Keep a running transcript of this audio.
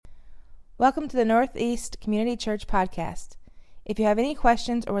Welcome to the Northeast Community Church podcast. If you have any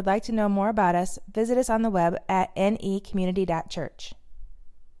questions or would like to know more about us, visit us on the web at necommunity.church.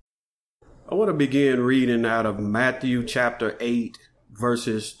 I want to begin reading out of Matthew chapter 8,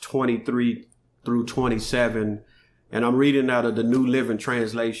 verses 23 through 27. And I'm reading out of the New Living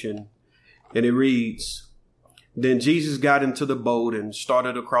Translation. And it reads, "Then Jesus got into the boat and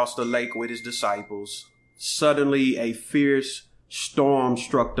started across the lake with his disciples. Suddenly a fierce storm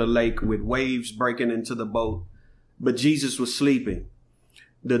struck the lake with waves breaking into the boat, but Jesus was sleeping.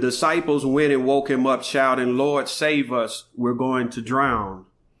 The disciples went and woke him up, shouting, 'Lord, save us, we're going to drown.'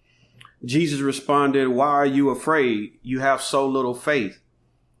 Jesus responded, 'Why are you afraid? You have so little faith.'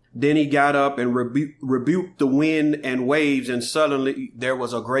 Then he got up and rebuked the wind and waves, and suddenly there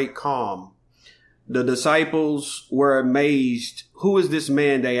was a great calm. The disciples were amazed. 'Who is this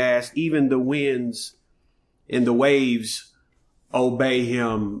man?' they asked. 'Even the winds and the waves obey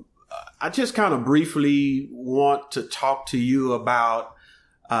him.'" I just kind of briefly want to talk to you about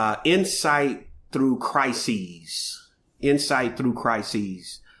insight through crises. Insight through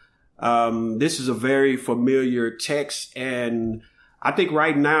crises. This is a very familiar text, and I think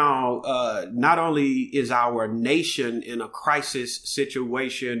right now, not only is our nation in a crisis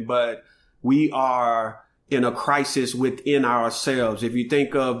situation, but we are in a crisis within ourselves. If you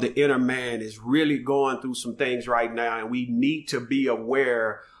think of the inner man is really going through some things right now, and we need to be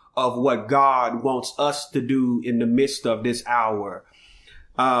aware of what God wants us to do in the midst of this hour.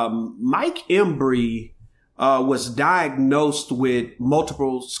 Mike Embry was diagnosed with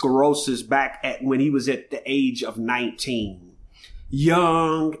multiple sclerosis when he was at the age of 19.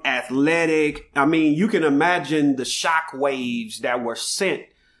 Young, athletic. I mean, you can imagine the shock waves that were sent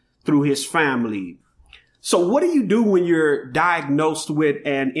through his family. So what do you do when you're diagnosed with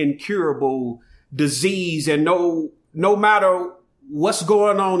an incurable disease, and no matter what's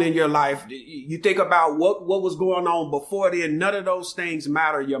going on in your life, you think about what was going on before then? None of those things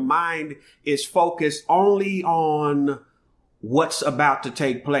matter. Your mind is focused only on what's about to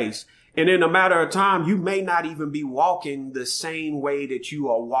take place. And in a matter of time, you may not even be walking the same way that you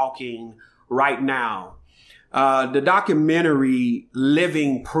are walking right now. The documentary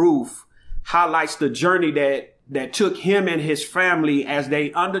Living Proof highlights the journey that took him and his family as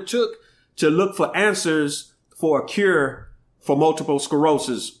they undertook to look for answers for a cure for multiple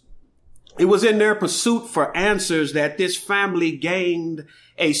sclerosis. It was in their pursuit for answers that this family gained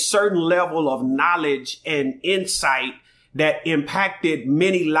a certain level of knowledge and insight that impacted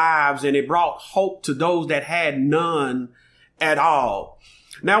many lives, and it brought hope to those that had none at all.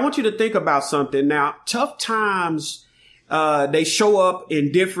 Now, I want you to think about something. Now, tough times, they show up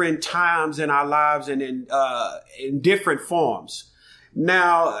in different times in our lives and in different forms.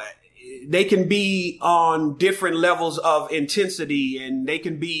 Now, they can be on different levels of intensity, and they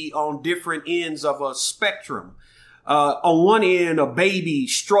can be on different ends of a spectrum. On one end, a baby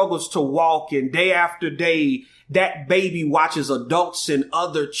struggles to walk, and day after day, that baby watches adults and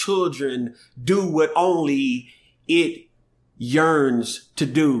other children do what only it yearns to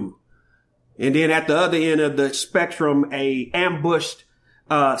do. And then at the other end of the spectrum, a ambushed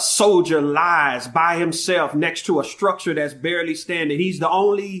soldier lies by himself next to a structure that's barely standing. He's the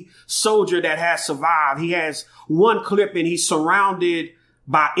only soldier that has survived. He has one clip and he's surrounded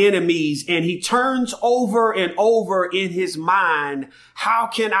by enemies, and he turns over and over in his mind, how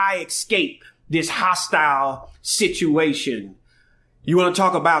can I escape this hostile situation? You want to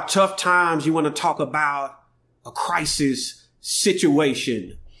talk about tough times. You want to talk about a crisis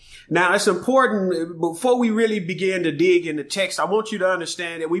situation. Now, it's important, before we really begin to dig in the text, I want you to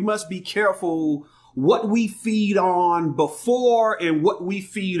understand that we must be careful what we feed on before and what we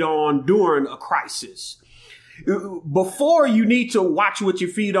feed on during a crisis. Before, you need to watch what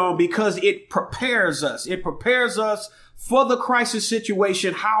you feed on, because it prepares us. It prepares us for the crisis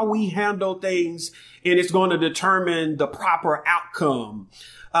situation, how we handle things, and it's going to determine the proper outcome.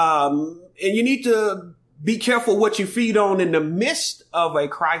 And you need to be careful what you feed on in the midst of a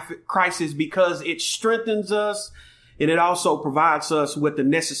crisis, because it strengthens us and it also provides us with the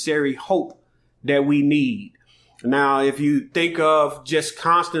necessary hope that we need. Now, if you think of just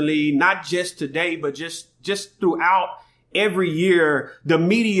constantly, not just today, but just throughout every year, the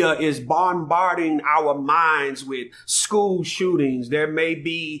media is bombarding our minds with school shootings. There may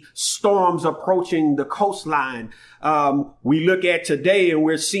be storms approaching the coastline. We look at today and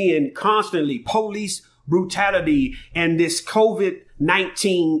we're seeing constantly police brutality and this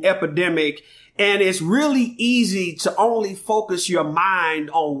COVID-19 epidemic. And it's really easy to only focus your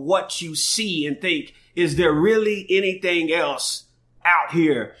mind on what you see and think, is there really anything else out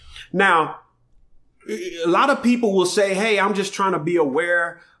here? Now, A lot of people will say, hey, I'm just trying to be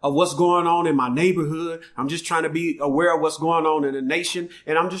aware of what's going on in my neighborhood. I'm just trying to be aware of what's going on in the nation.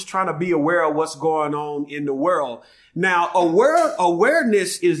 And I'm just trying to be aware of what's going on in the world. Now,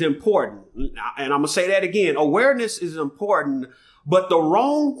 awareness is important. And I'm going to say that again. Awareness is important, but the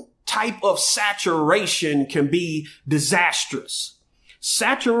wrong type of saturation can be disastrous.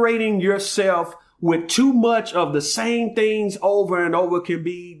 Saturating yourself with too much of the same things over and over can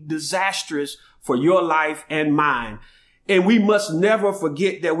be disastrous for your life and mine. And we must never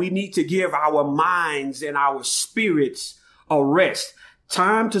forget that we need to give our minds and our spirits a rest.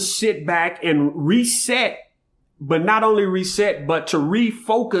 Time to sit back and reset, but not only reset, but to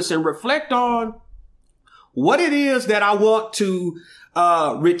refocus and reflect on what it is that I want to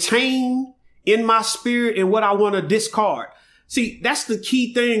retain in my spirit and what I want to discard. See, that's the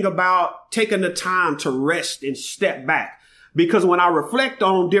key thing about taking the time to rest and step back. Because when I reflect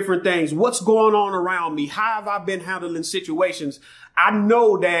on different things, what's going on around me, how have I been handling situations, I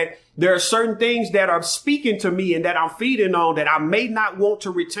know that there are certain things that are speaking to me and that I'm feeding on that I may not want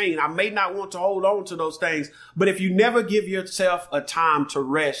to retain. I may not want to hold on to those things. But if you never give yourself a time to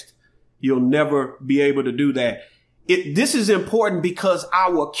rest, you'll never be able to do that. This is important because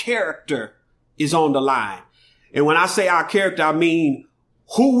our character is on the line. And when I say our character, I mean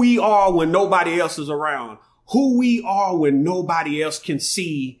who we are when nobody else is around, who we are when nobody else can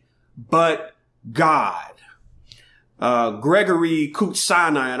see but God. Gregory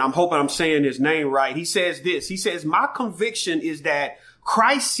Kutsana, and I'm hoping I'm saying his name right. He says this. He says, my conviction is that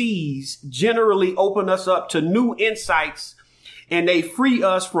crises generally open us up to new insights and they free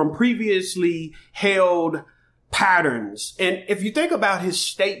us from previously held patterns. And if you think about his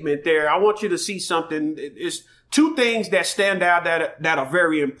statement there, I want you to see something. It's two things that stand out that are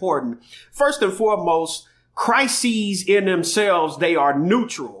very important. First and foremost, crises in themselves, they are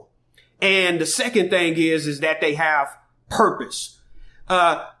neutral. And the second thing is that they have purpose.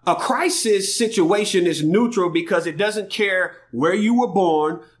 A crisis situation is neutral because it doesn't care where you were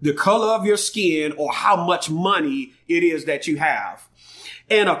born, the color of your skin, or how much money it is that you have.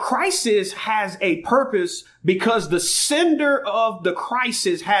 And a crisis has a purpose because the sender of the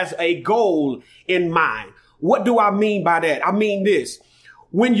crisis has a goal in mind. What do I mean by that? I mean this.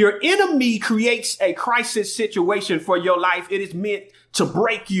 When your enemy creates a crisis situation for your life, it is meant to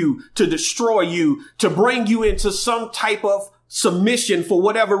break you, to destroy you, to bring you into some type of submission for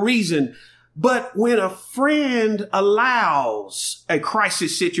whatever reason. But when a friend allows a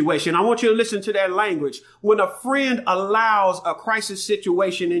crisis situation, I want you to listen to that language. When a friend allows a crisis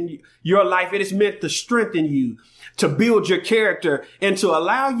situation in your life, it is meant to strengthen you, to build your character, and to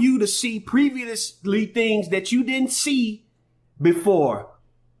allow you to see previously things that you didn't see before.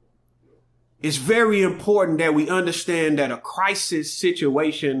 It's very important that we understand that a crisis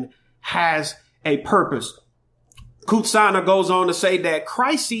situation has a purpose. Kutsana goes on to say that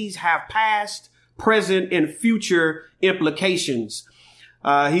crises have past, present, and future implications.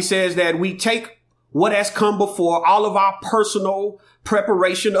 He says that we take what has come before, all of our personal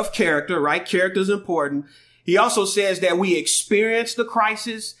preparation of character, right? Character is important. He also says that we experience the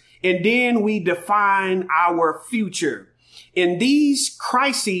crisis and then we define our future. In these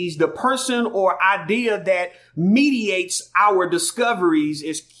crises, the person or idea that mediates our discoveries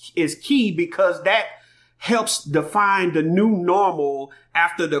is key because that helps define the new normal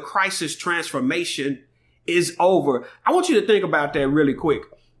after the crisis transformation is over. I want you to think about that really quick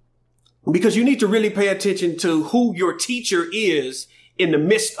because you need to really pay attention to who your teacher is in the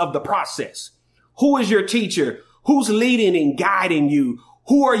midst of the process. Who is your teacher? Who's leading and guiding you?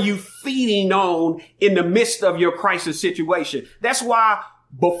 Who are you feeding on in the midst of your crisis situation? That's why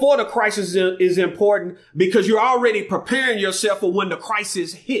before the crisis is important because you're already preparing yourself for when the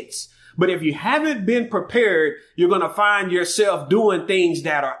crisis hits. But if you haven't been prepared, you're going to find yourself doing things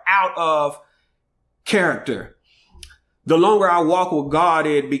that are out of character. The longer I walk with God,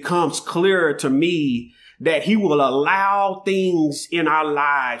 it becomes clearer to me that he will allow things in our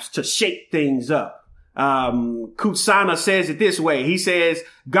lives to shake things up. Kutsana says it this way. He says,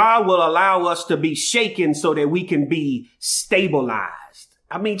 God will allow us to be shaken so that we can be stabilized.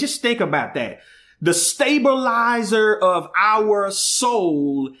 I mean, just think about that. The stabilizer of our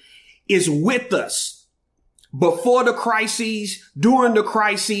soul is with us before the crises, during the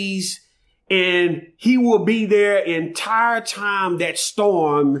crises, and he will be there entire time that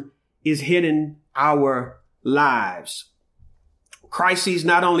storm is hitting our lives. Crises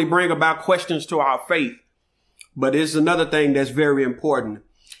not only bring about questions to our faith, but it's another thing that's very important.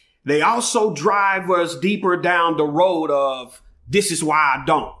 They also drive us deeper down the road of this is why I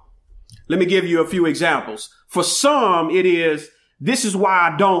don't. Let me give you a few examples. For some, it is this is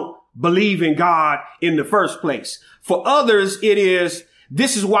why I don't believe in God in the first place. For others, it is,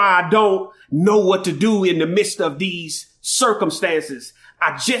 this is why I don't know what to do in the midst of these circumstances.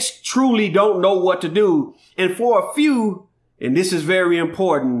 I just truly don't know what to do. And for a few, and this is very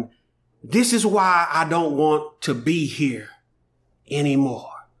important, this is why I don't want to be here anymore.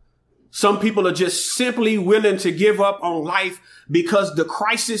 Some people are just simply willing to give up on life because the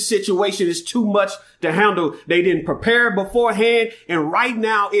crisis situation is too much to handle. They didn't prepare beforehand. And right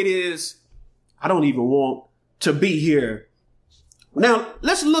now it is, I don't even want to be here. Now,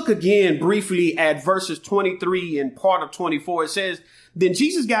 let's look again briefly at verses 23 and part of 24. It says, then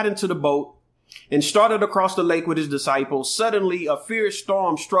Jesus got into the boat and started across the lake with his disciples. Suddenly, a fierce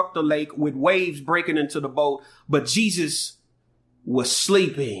storm struck the lake with waves breaking into the boat, but Jesus was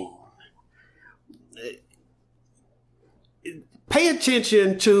sleeping. Pay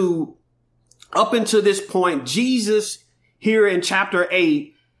attention to, up until this point, Jesus here in chapter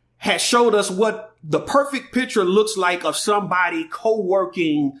 8 has showed us what the perfect picture looks like of somebody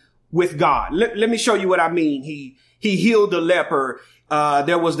co-working with God. Let me show you what I mean. He healed the leper.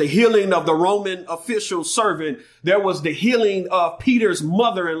 There was the healing of the Roman official servant. There was the healing of Peter's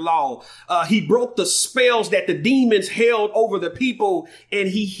mother-in-law. He broke the spells that the demons held over the people, and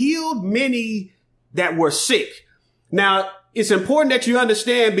he healed many that were sick. Now, it's important that you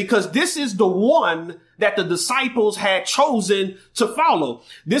understand, because this is the one that the disciples had chosen to follow.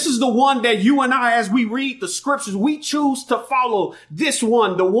 This is the one that you and I, as we read the scriptures, we choose to follow this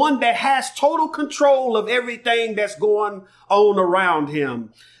one, the one that has total control of everything that's going on around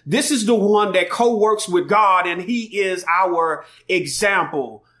him. This is the one that co-works with God, and he is our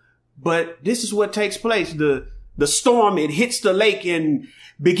example. But this is what takes place. The storm, it hits the lake and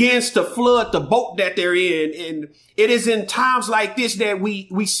begins to flood the boat that they're in. And it is in times like this that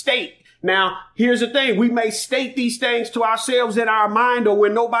we state. Now, here's the thing. We may state these things to ourselves in our mind or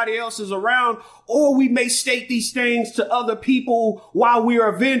when nobody else is around, or we may state these things to other people while we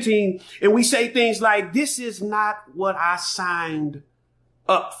are venting. And we say things like, this is not what I signed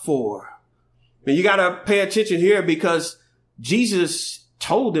up for. And you got to pay attention here, because Jesus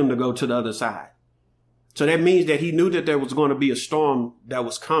told them to go to the other side. So that means that he knew that there was going to be a storm that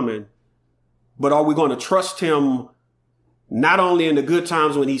was coming. But are we going to trust him not only in the good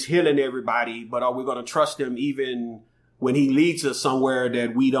times when he's healing everybody, but are we going to trust him even when he leads us somewhere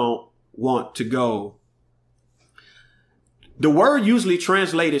that we don't want to go? The word usually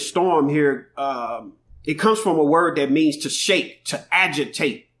translated storm here, it comes from a word that means to shake, to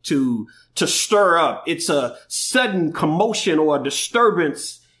agitate, to stir up. It's a sudden commotion or a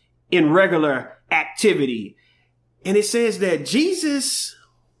disturbance in regular activity. And it says that Jesus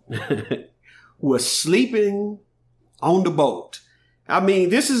was sleeping on the boat. I mean,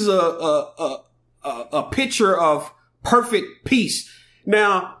 this is a picture of perfect peace.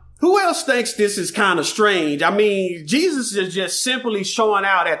 Now, who else thinks this is kind of strange? I mean, Jesus is just simply showing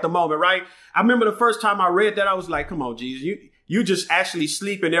out at the moment, right? I remember the first time I read that, I was like, come on, Jesus, you just actually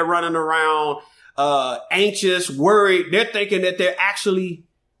sleeping. They're running around, anxious, worried. They're thinking that they're actually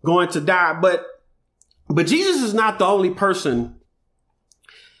going to die. But Jesus is not the only person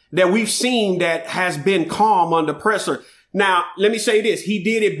that we've seen that has been calm under pressure. Now, let me say this. He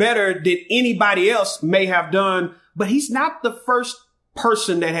did it better than anybody else may have done, but he's not the first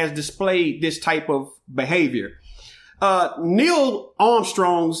person that has displayed this type of behavior. Neil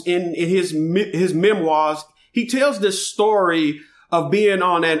Armstrong's in his memoirs, he tells this story of being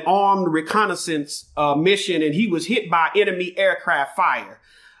on an armed reconnaissance mission, and he was hit by enemy aircraft fire.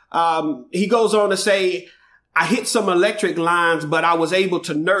 He goes on to say, I hit some electric lines, but I was able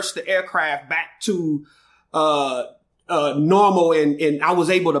to nurse the aircraft back to normal, and I was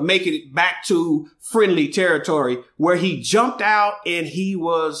able to make it back to friendly territory, where he jumped out and he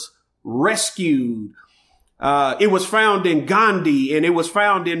was rescued. It was found in Gandhi, and it was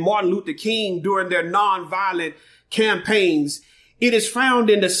found in Martin Luther King during their nonviolent campaigns. It is found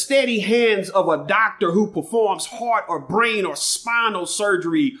in the steady hands of a doctor who performs heart or brain or spinal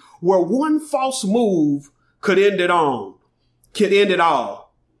surgery, where one false move could end it all.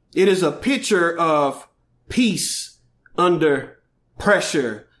 It is a picture of peace under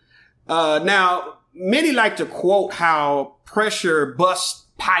pressure. Now, many like to quote how pressure busts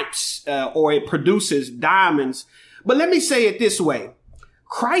pipes, or it produces diamonds. But let me say it this way.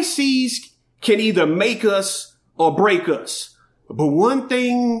 Crises can either make us or break us. But one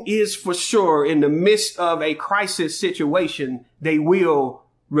thing is for sure, in the midst of a crisis situation, they will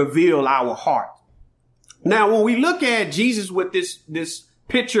reveal our heart. Now, when we look at Jesus with this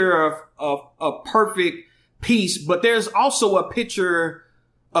picture of perfect peace, but there's also a picture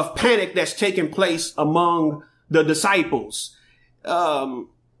of panic that's taking place among the disciples.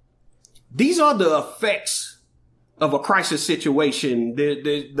 These are the effects of a crisis situation,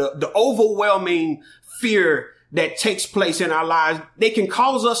 the overwhelming fear that takes place in our lives. They can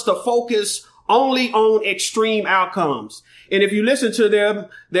cause us to focus only on extreme outcomes. And if you listen to them,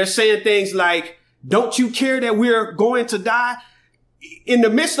 they're saying things like, don't you care that we're going to die? In the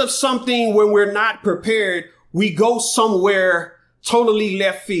midst of something when we're not prepared, we go somewhere totally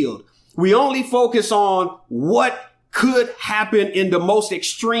left field. We only focus on what could happen in the most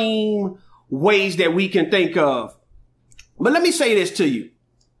extreme ways that we can think of. But let me say this to you.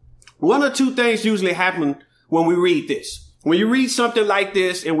 One or two things usually happen when we read this. When you read something like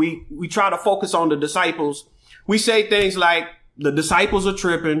this and we try to focus on the disciples, we say things like, the disciples are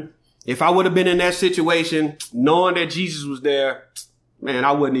tripping. If I would have been in that situation, knowing that Jesus was there, man,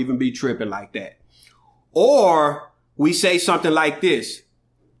 I wouldn't even be tripping like that. Or we say something like this,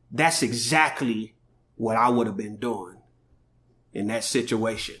 that's exactly what I would have been doing in that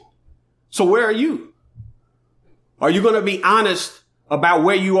situation. So where are you? Are you going to be honest about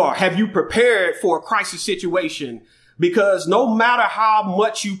where you are? Have you prepared for a crisis situation? Because no matter how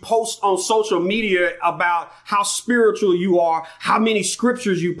much you post on social media about how spiritual you are, how many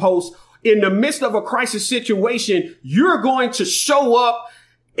scriptures you post, in the midst of a crisis situation, you're going to show up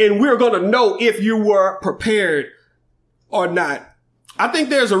and we're going to know if you were prepared or not. I think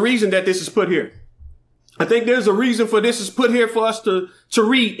there's a reason that this is put here. I think there's a reason for this is put here for us to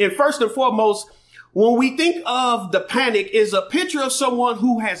read. And first and foremost, when we think of the panic, is a picture of someone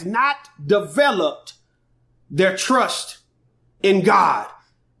who has not developed their trust in God.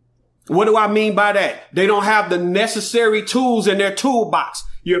 What do I mean by that? They don't have the necessary tools in their toolbox.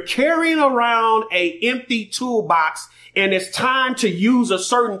 You're carrying around an empty toolbox and it's time to use a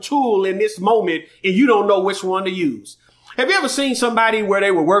certain tool in this moment and you don't know which one to use. Have you ever seen somebody where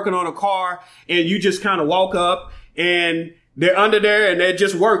they were working on a car and you just kind of walk up and they're under there and they're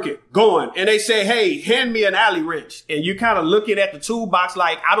just working, going, and they say, hey, hand me an Allen wrench. And you kind of looking at the toolbox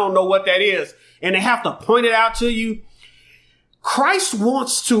like, I don't know what that is. And they have to point it out to you. Christ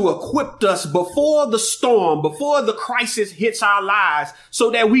wants to equip us before the storm, before the crisis hits our lives,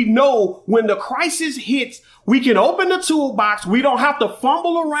 so that we know when the crisis hits, we can open the toolbox. We don't have to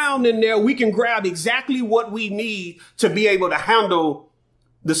fumble around in there. We can grab exactly what we need to be able to handle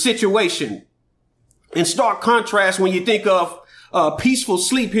the situation. In stark contrast, when you think of peaceful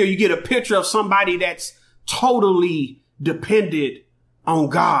sleep here, you get a picture of somebody that's totally dependent on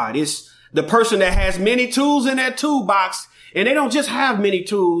God. It's the person that has many tools in their toolbox, and they don't just have many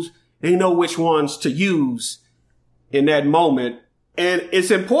tools. They know which ones to use in that moment. And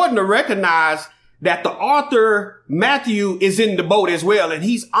it's important to recognize that the author, Matthew, is in the boat as well. And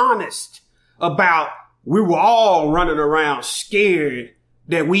he's honest about we were all running around scared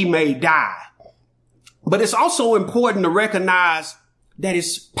that we may die. But it's also important to recognize that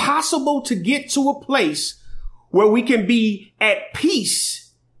it's possible to get to a place where we can be at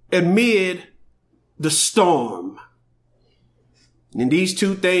peace amid the storm. And these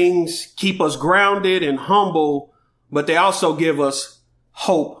two things keep us grounded and humble, but they also give us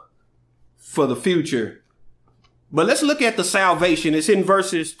hope for the future. But let's look at the salvation. It's in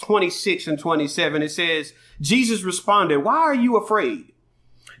verses 26 and 27. It says, Jesus responded, why are you afraid?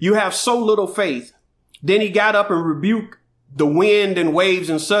 You have so little faith. Then he got up and rebuked the wind and waves,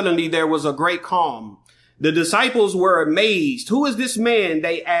 and suddenly there was a great calm. The disciples were amazed. Who is this man?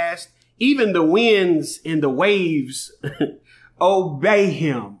 They asked. Even the winds and the waves obey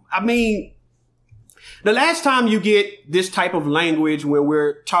him. I mean, the last time you get this type of language when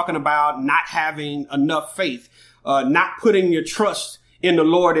we're talking about not having enough faith, not putting your trust in the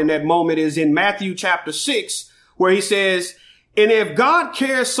Lord in that moment is in Matthew chapter 6, where he says, and if God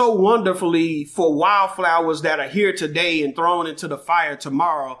cares so wonderfully for wildflowers that are here today and thrown into the fire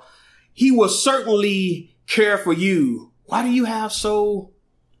tomorrow, he will certainly care for you. Why do you have so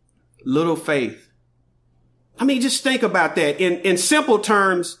little faith? I mean, just think about that. In simple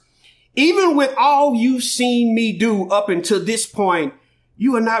terms, even with all you've seen me do up until this point,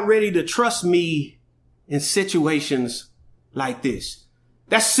 you are not ready to trust me in situations like this.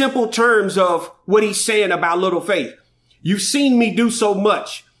 That's simple terms of what he's saying about little faith. You've seen me do so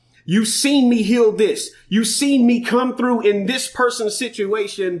much. You've seen me heal this. You've seen me come through in this person's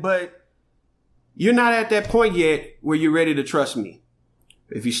situation, but you're not at that point yet where you're ready to trust me.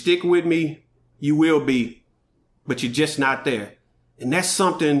 If you stick with me, you will be, but you're just not there. And that's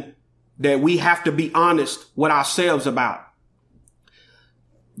something that we have to be honest with ourselves about.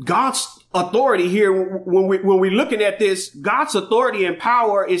 God's authority here, when we're looking at this, God's authority and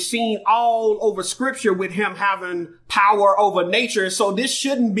power is seen all over scripture with him having power over nature. So this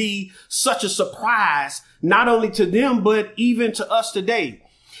shouldn't be such a surprise, not only to them, but even to us today.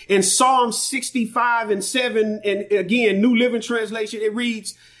 In Psalm 65:7, and again, New Living Translation, it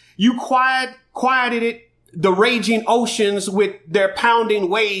reads, you quieted it, the raging oceans with their pounding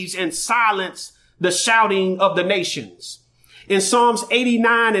waves, and silence the shouting of the nations. In Psalms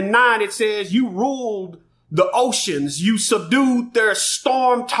 89:9, it says, you ruled the oceans, you subdued their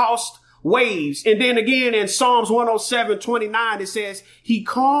storm-tossed waves. And then again in Psalms 107:29, it says, he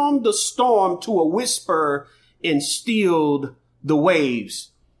calmed the storm to a whisper and stilled the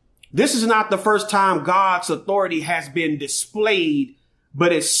waves. This is not the first time God's authority has been displayed,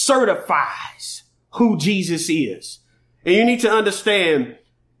 but it certifies who Jesus is. And you need to understand,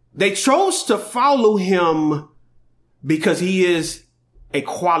 they chose to follow him because he is a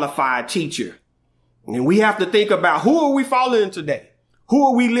qualified teacher. And we have to think about, who are we following today? Who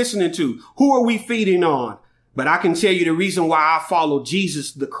are we listening to? Who are we feeding on? But I can tell you the reason why I follow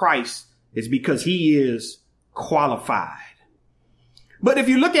Jesus the Christ is because he is qualified. But if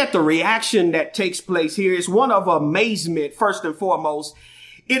you look at the reaction that takes place here, it's one of amazement, first and foremost.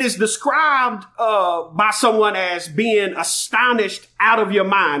 It is described by someone as being astonished out of your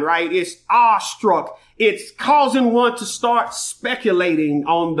mind, right? It's awestruck. It's causing one to start speculating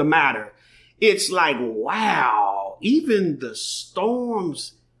on the matter. It's like, wow, even the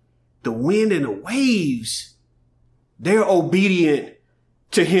storms, the wind and the waves, they're obedient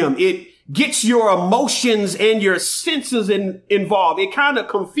to him. It gets your emotions and your senses involved. It kind of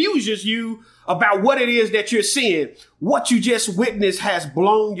confuses you about what it is that you're seeing. What you just witnessed has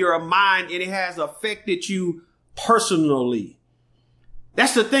blown your mind and it has affected you personally.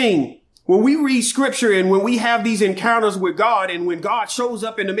 That's the thing. When we read scripture and when we have these encounters with God and when God shows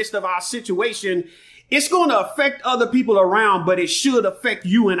up in the midst of our situation, it's going to affect other people around, but it should affect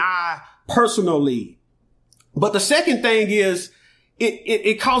you and I personally. But the second thing is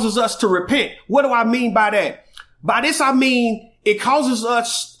it causes us to repent. What do I mean by that? By this, I mean, it causes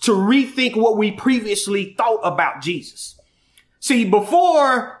us to rethink what we previously thought about Jesus. See,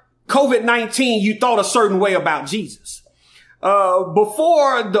 before COVID-19, you thought a certain way about Jesus.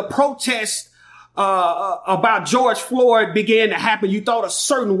 Before the protests about George Floyd began to happen, you thought a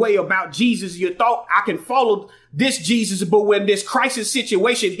certain way about Jesus. You thought, I can follow this Jesus, but when this crisis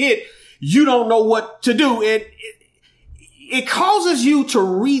situation hit, you don't know what to do. It causes you to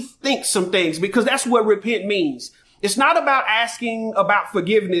rethink some things, because that's what repent means. It's not about asking about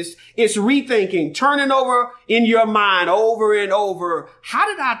forgiveness. It's rethinking, turning over in your mind over and over. How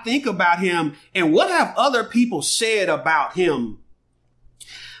did I think about him? And what have other people said about him?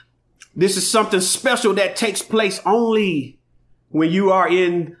 This is something special that takes place only when you are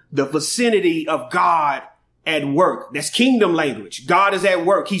in the vicinity of God at work. That's kingdom language. God is at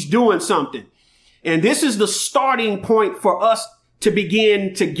work. He's doing something. And this is the starting point for us to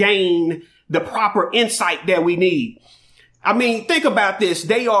begin to gain the proper insight that we need. I mean, think about this.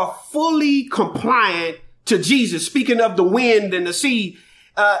 They are fully compliant to Jesus. Speaking of the wind and the sea,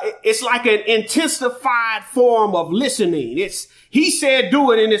 it's like an intensified form of listening. He said,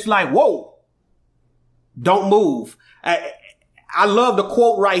 do it. And it's like, whoa, don't move. I love the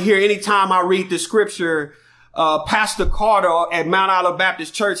quote right here. Anytime I read the scripture, Pastor Carter at Mount Olive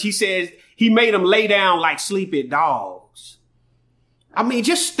Baptist Church, he says he made them lay down like sleepy dogs. I mean,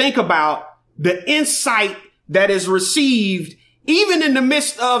 just think about the insight that is received even in the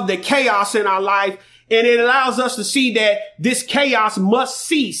midst of the chaos in our life. And it allows us to see that this chaos must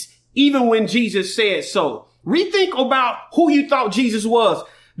cease even when Jesus said so. Rethink about who you thought Jesus was.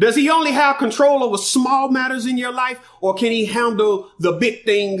 Does he only have control over small matters in your life, or can he handle the big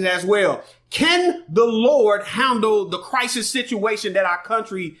things as well? Can the Lord handle the crisis situation that our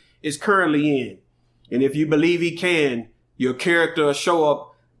country is currently in? And if you believe he can, your character will show up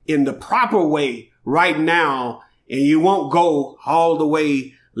in the proper way right now, and you won't go all the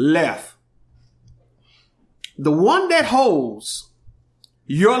way left. The one that holds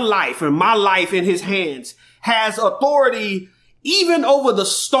your life and my life in his hands has authority even over the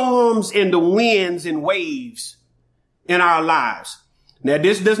storms and the winds and waves in our lives. Now,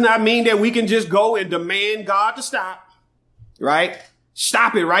 this does not mean that we can just go and demand God to stop, right?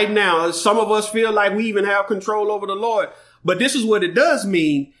 Stop it right now. Some of us feel like we even have control over the Lord. But this is what it does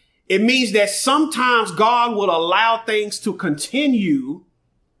mean. It means that sometimes God will allow things to continue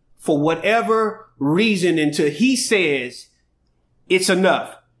for whatever reason until he says it's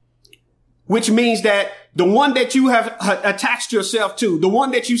enough. Which means that the one that you have attached yourself to, the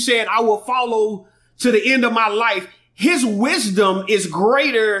one that you said, I will follow to the end of my life, his wisdom is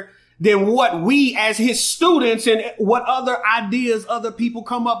greater than what we as his students and what other ideas other people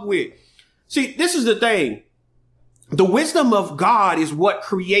come up with. See, this is the thing. The wisdom of God is what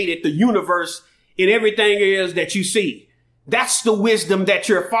created the universe and everything is that you see. That's the wisdom that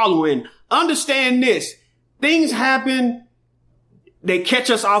you're following. Understand this. Things happen. They catch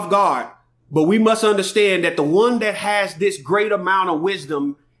us off guard. But we must understand that the one that has this great amount of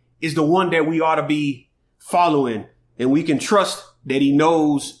wisdom is the one that we ought to be following. And we can trust that he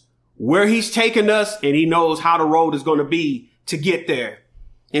knows where he's taking us and he knows how the road is going to be to get there.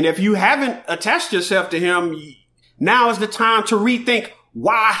 And if you haven't attached yourself to him, now is the time to rethink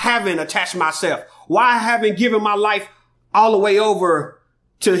why I haven't attached myself, why I haven't given my life all the way over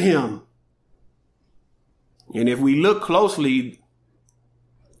to him. And if we look closely,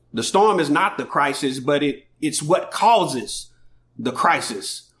 the storm is not the crisis, but it's what causes the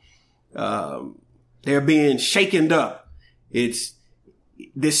crisis. They're being shaken up.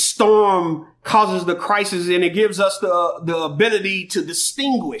 This storm causes the crisis, and it gives us the ability to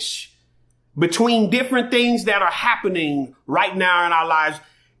distinguish between different things that are happening right now in our lives.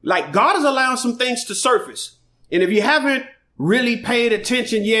 Like, God is allowing some things to surface. And if you haven't really paid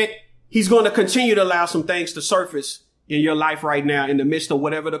attention yet, he's going to continue to allow some things to surface in your life right now in the midst of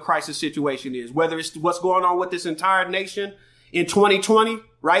whatever the crisis situation is, whether it's what's going on with this entire nation in 2020,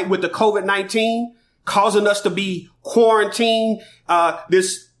 right? With the COVID-19 causing us to be quarantined.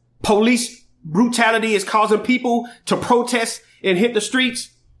 This police brutality is causing people to protest and hit the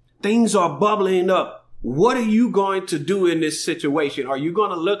streets. Things are bubbling up. What are you going to do in this situation? Are you going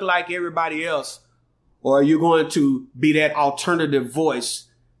to look like everybody else? Or are you going to be that alternative voice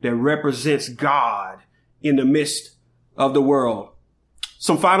that represents God in the midst of the world?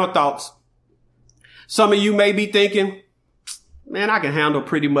 Some final thoughts. Some of you may be thinking, man, I can handle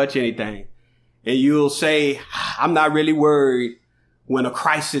pretty much anything. And you'll say, I'm not really worried when a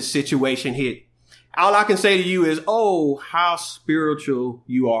crisis situation hit. All I can say to you is, oh, how spiritual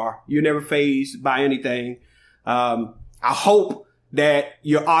you are. You're never fazed by anything. I hope that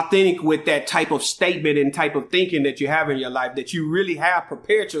you're authentic with that type of statement and type of thinking that you have in your life, that you really have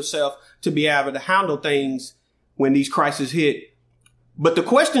prepared yourself to be able to handle things when these crises hit. But the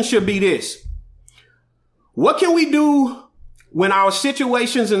question should be this: what can we do when our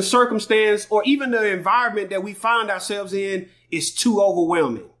situations and circumstance, or even the environment that we find ourselves in, is too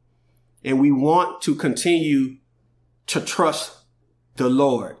overwhelming and we want to continue to trust the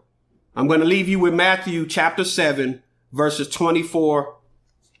Lord? I'm going to leave you with Matthew chapter 7, verses 24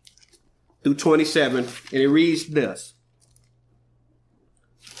 through 27, and it reads this.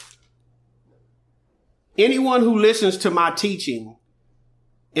 Anyone who listens to my teaching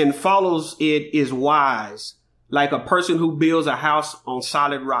and follows it is wise, like a person who builds a house on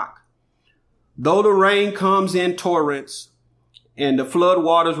solid rock. Though the rain comes in torrents and the flood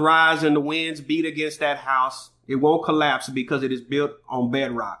waters rise and the winds beat against that house, it won't collapse because it is built on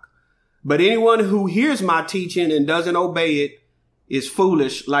bedrock. But anyone who hears my teaching and doesn't obey it is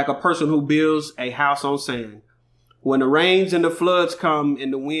foolish, like a person who builds a house on sand. When the rains and the floods come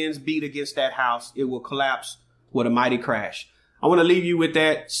and the winds beat against that house, it will collapse with a mighty crash. I want to leave you with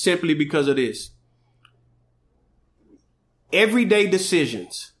that simply because of this. Everyday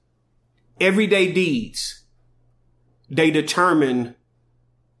decisions, everyday deeds, they determine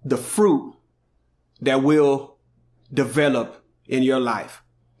the fruit that will develop in your life.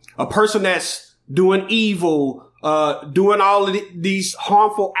 A person that's doing evil, doing all of these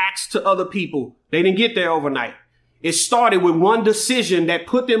harmful acts to other people, they didn't get there overnight. It started with one decision that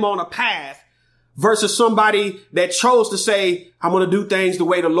put them on a path versus somebody that chose to say, I'm going to do things the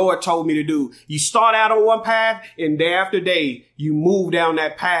way the Lord told me to do. You start out on one path, and day after day, you move down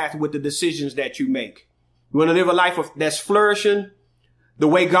that path with the decisions that you make. You want to live a life that's flourishing the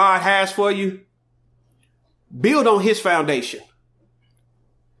way God has for you? Build on his foundation.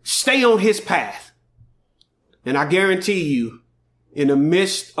 Stay on his path. And I guarantee you, in the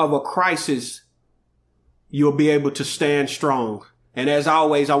midst of a crisis, you'll be able to stand strong. And as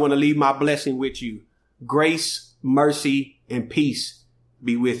always, I want to leave my blessing with you. Grace, mercy, and peace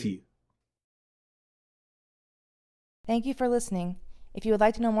be with you. Thank you for listening. If you would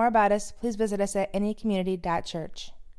like to know more about us, please visit us at anycommunity.church.